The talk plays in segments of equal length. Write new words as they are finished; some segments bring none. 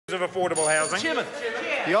of affordable housing. Chairman.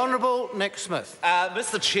 The Honourable Nick Smith.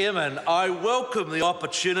 Mr Chairman, I welcome the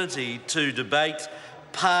opportunity to debate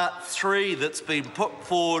Part 3 that's been put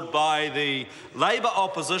forward by the Labor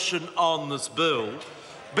opposition on this bill,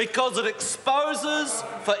 because it exposes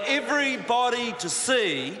for everybody to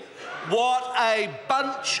see what a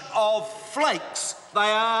bunch of flakes they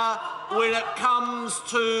are when it comes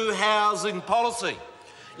to housing policy.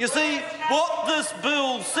 You see, what this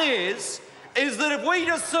bill says is that if we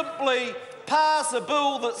just simply pass a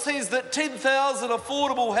bill that says that 10,000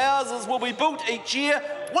 affordable houses will be built each year,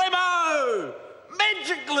 whammo!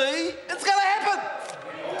 Magically, it's going to happen.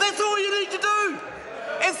 That's all you need to do.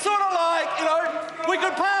 It's sort of like, we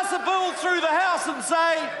could pass a bill through the House and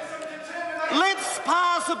say, let's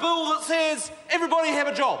pass a bill that says everybody have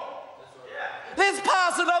a job. Let's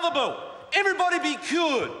pass another bill, everybody be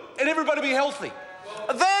cured and everybody be healthy.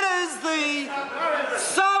 That is the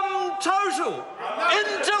sum total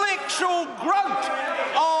intellectual grunt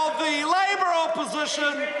of the Labor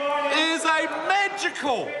opposition, is a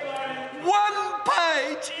magical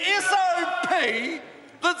one-page SOP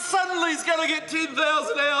that suddenly is going to get 10,000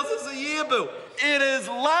 houses a year built. It is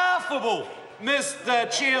laughable, Mr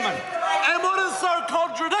Chairman. And what is so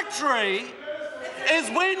contradictory is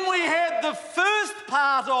when we had the first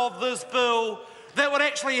part of this bill that would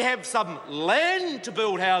actually have some land to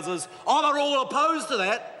build houses, they're all opposed to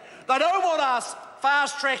that. They don't want us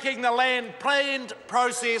fast-tracking the land planned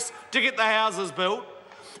process to get the houses built.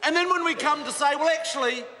 And then when we come to say, well,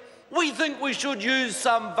 actually, we think we should use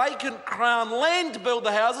some vacant Crown land to build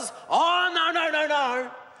the houses,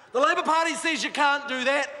 no. The Labor Party says you can't do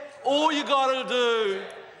that. All you got to do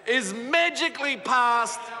is magically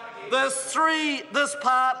pass this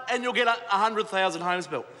part and you'll get 100,000 homes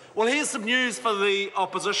built. Well, here's some news for the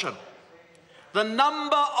opposition. The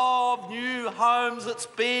number of new homes that's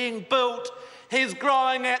being built is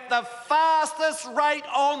growing at the fastest rate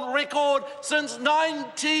on record since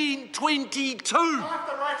 1922.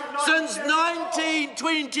 Since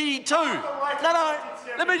 1922. No,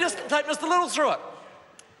 let me just take Mr Little through it.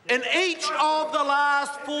 In each of the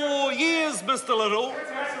last 4 years, Mr Little,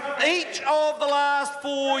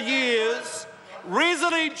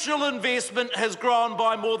 residential investment has grown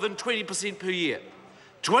by more than 20% per year.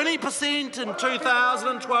 20% in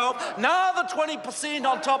 2012, another 20%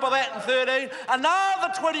 on top of that in 13,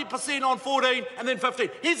 another 20% on 14, and then 15.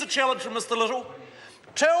 Here's a challenge from Mr Little.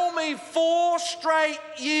 Tell me 4 straight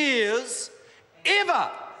years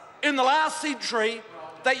ever in the last century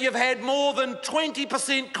that you've had more than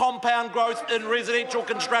 20% compound growth in residential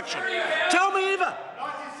construction. Tell me ever.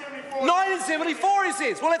 1974, he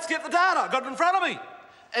says. Well, let's get the data. I've got it in front of me.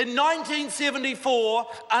 In 1974,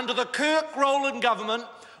 under the Kirk-Rowland government,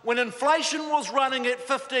 when inflation was running at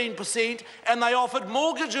 15% and they offered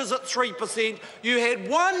mortgages at 3%, you had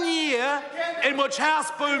 1 year in which house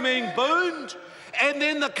booming boomed, and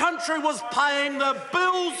then the country was paying the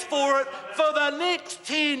bills for it for the next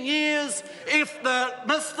 10 years. If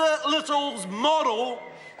Mr Little's model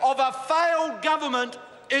of a failed government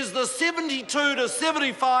is the 72 to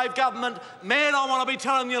 75 government, man, I want to be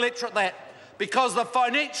telling the electorate that. Because the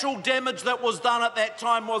financial damage that was done at that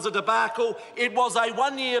time was a debacle. It was a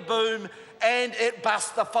 1 year boom and it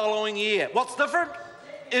bust the following year. What's different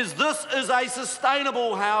is this is a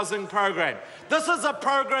sustainable housing program. This is a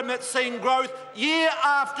program that's seen growth year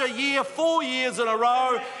after year, 4 years in a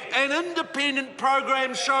row, and independent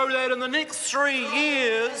programs show that in the next 3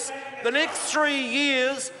 years,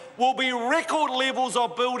 will be record levels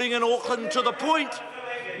of building in Auckland, to the point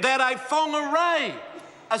that a Whangarei,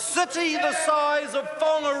 a city the size of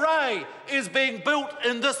Whangarei, is being built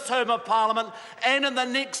in this term of Parliament, and in the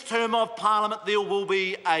next term of Parliament there will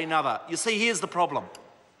be another. You see, here's the problem.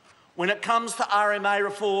 When it comes to RMA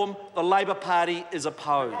reform, the Labor Party is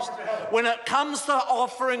opposed. When it comes to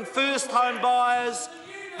offering first home buyers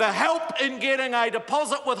the help in getting a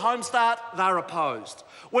deposit with Home Start, they're opposed.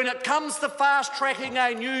 When it comes to fast-tracking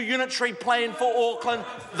a new unitary plan for Auckland,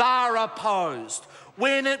 they're opposed.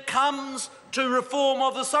 When it comes to reform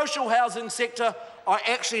of the social housing sector, I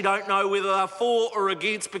actually don't know whether they're for or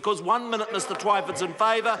against, because 1 minute Mr Twyford's in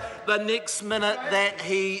favour, the next minute that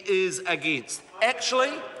he is against.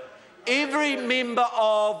 Actually, every member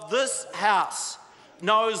of this House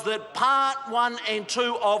knows that Part 1 and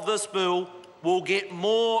 2 of this bill will get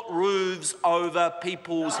more roofs over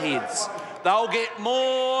people's heads. They'll get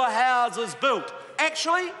more houses built.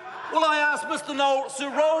 Actually, well, I asked Sir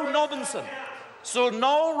Noel Robinson. Sir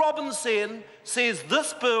Noel Robinson says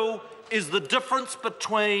this bill is the difference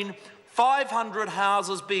between 500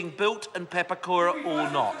 houses being built in Papakura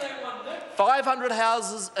or not? 500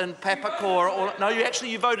 houses in Papakura or no,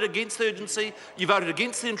 you voted against the urgency, you voted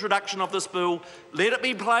against the introduction of this bill. Let it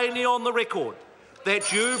be plainly on the record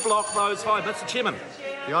that you block those five. Mr Chairman.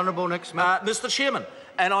 The Honourable Nick Smith. Mr Chairman,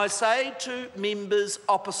 and I say to members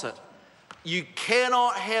opposite, you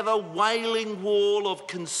cannot have a wailing wall of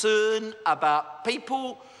concern about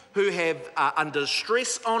people who have under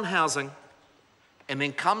stress on housing and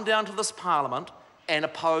then come down to this Parliament and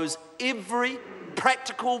oppose every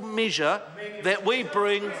practical measure that we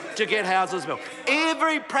bring to get houses built.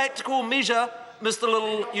 Every practical measure, Mr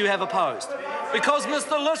Little, you have opposed. Because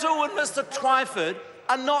Mr Little and Mr Twyford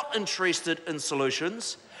are not interested in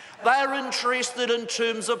solutions. They are interested in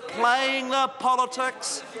terms of playing the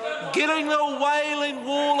politics, getting the wailing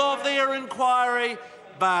wall of their inquiry,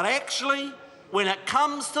 but actually, when it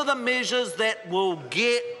comes to the measures that will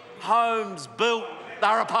get homes built,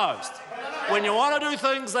 they're opposed. When you want to do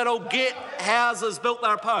things that'll get houses built,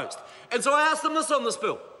 they're opposed. And so I asked them this on this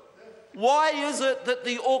bill. Why is it that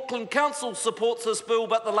the Auckland Council supports this bill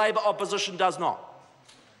but the Labour opposition does not?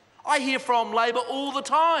 I hear from Labour all the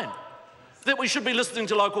time that we should be listening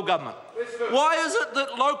to local government. Why is it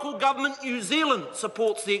that local government New Zealand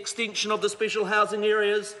supports the extension of the special housing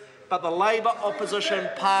areas but the Labour opposition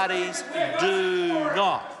parties do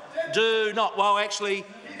not? Do not. Well, actually,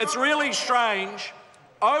 it's really strange.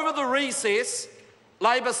 Over the recess,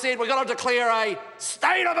 Labour said we've got to declare a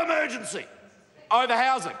state of emergency over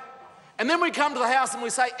housing. And then we come to the House and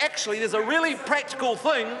we say, actually, there's a really practical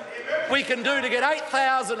thing we can do to get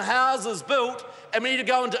 8,000 houses built, and we need to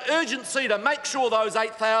go into urgency to make sure those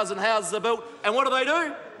 8,000 houses are built. And what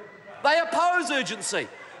do? They oppose urgency.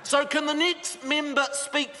 So can the next member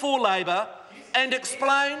speak for Labour and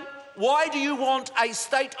explain why do you want a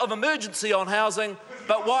state of emergency on housing,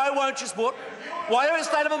 but why won't you support? Why do you have a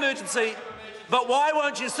state of emergency, but why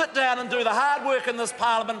won't you sit down and do the hard work in this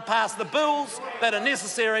Parliament and pass the bills that are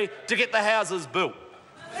necessary to get the houses built?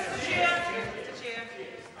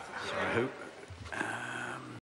 Sorry, who?